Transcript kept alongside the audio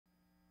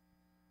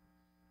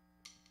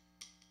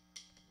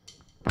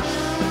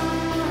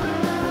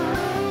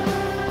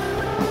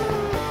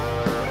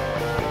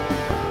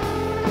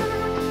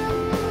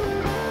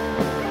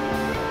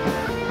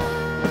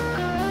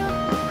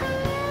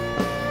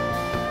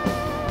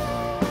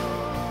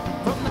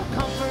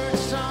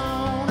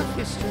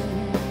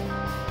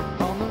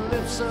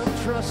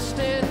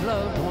trusted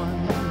loved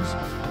ones,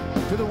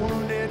 to the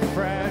wounded,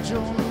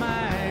 fragile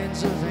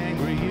minds of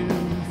angry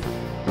youth.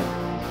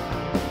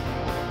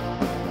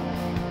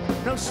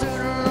 No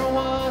sooner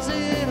was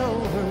it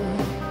over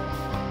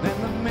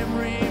than the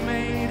memory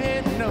made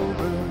it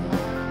nobler,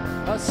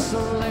 a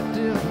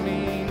selective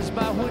means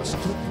by which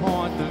to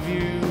point the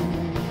view.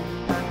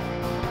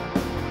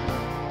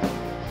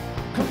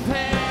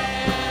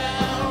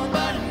 Compelled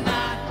but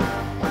not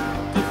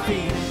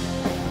defeated,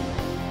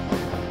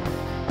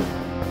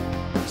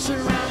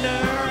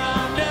 surrender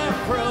under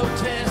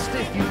protest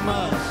if you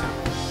must.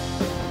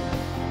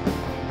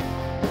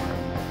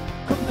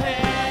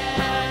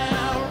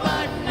 Compelled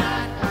but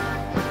not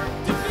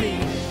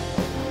defeated.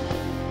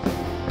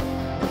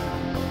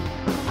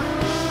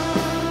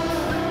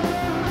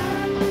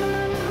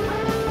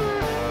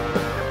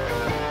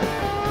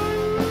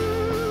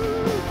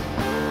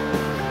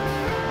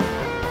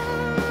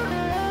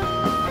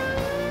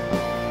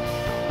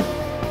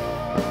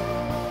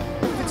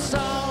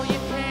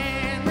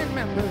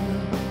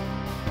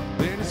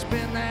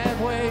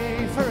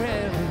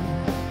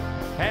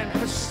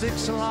 For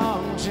 6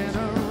 long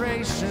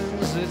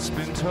generations it's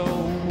been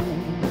told.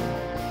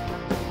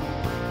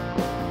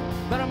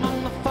 But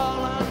among the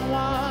fallen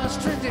was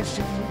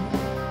tradition,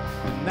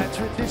 and that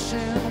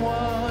tradition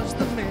was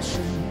the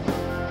mission,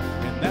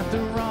 and that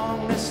the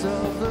wrongness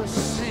of the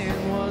sin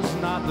was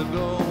not the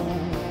goal.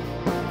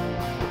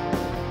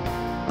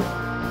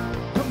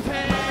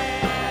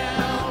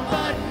 Compelled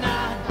but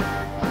not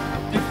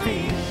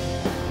defeated,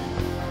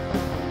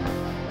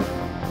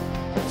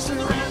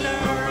 surrender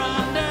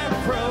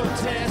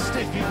protest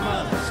if you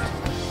must.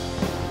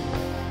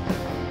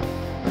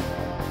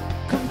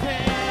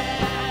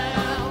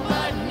 Compelled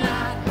but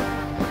not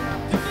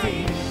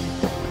defeated.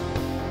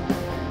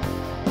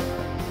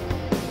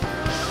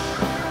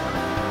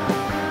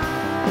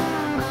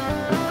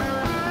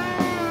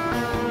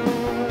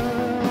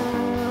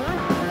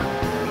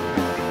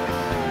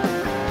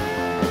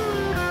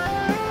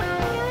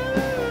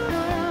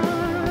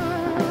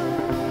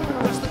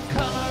 Does the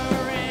color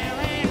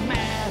really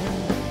matter?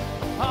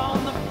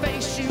 On the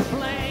face you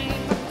blame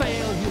for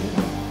failure,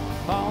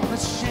 on the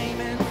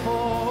shaming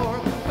for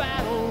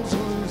battles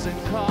losing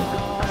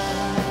cause.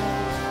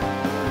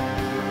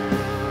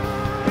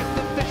 If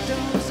the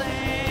victims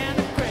and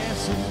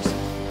aggressors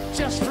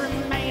just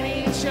remain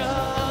each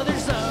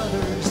other's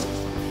others,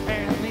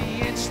 and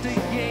the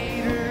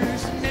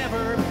instigators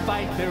never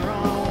fight their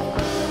own.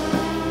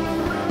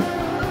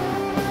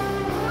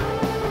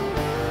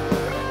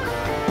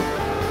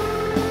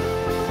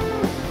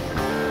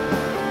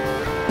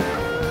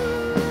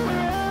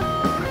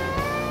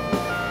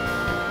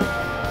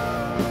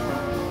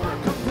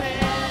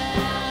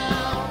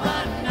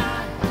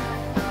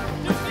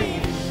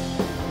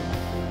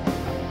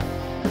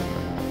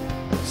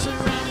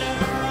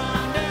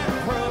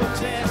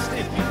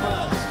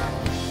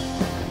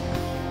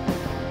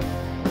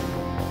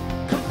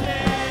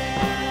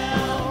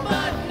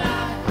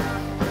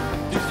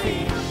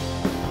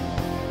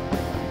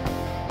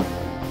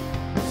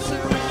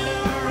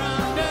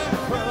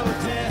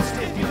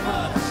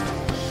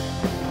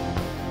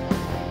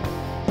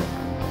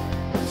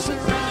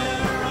 Surrender.